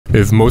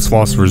If most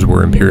philosophers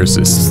were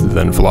empiricists,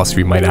 then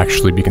philosophy might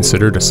actually be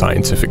considered a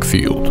scientific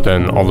field.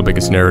 Then all the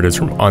biggest narratives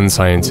from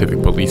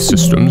unscientific belief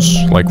systems,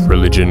 like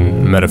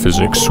religion,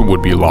 metaphysics,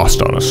 would be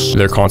lost on us.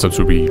 Their concepts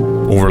would be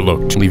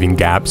overlooked, leaving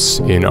gaps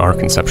in our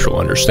conceptual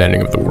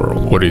understanding of the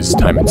world. What is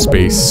time and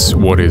space?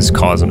 What is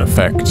cause and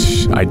effect?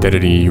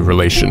 Identity,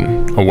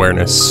 relation,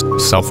 awareness,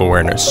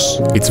 self-awareness.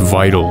 It's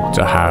vital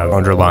to have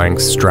underlying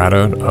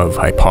strata of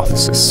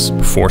hypothesis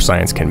before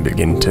science can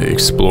begin to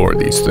explore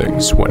these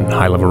things. When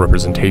high-level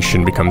representation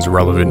becomes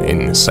relevant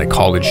in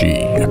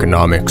psychology,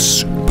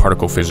 economics,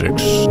 particle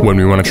physics, when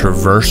we want to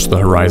traverse the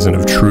horizon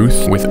of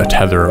truth with a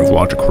tether of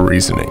logical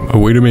reasoning. A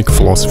way to make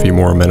philosophy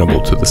more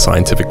amenable to the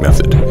scientific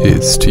method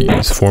is to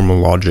use formal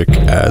logic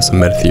as a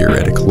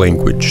metatheoretic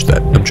language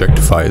that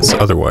objectifies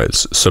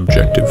otherwise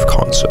subjective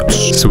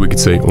concepts. So we could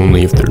say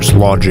only if there's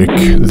logic,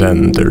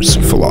 then there's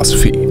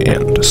philosophy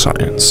and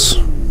science.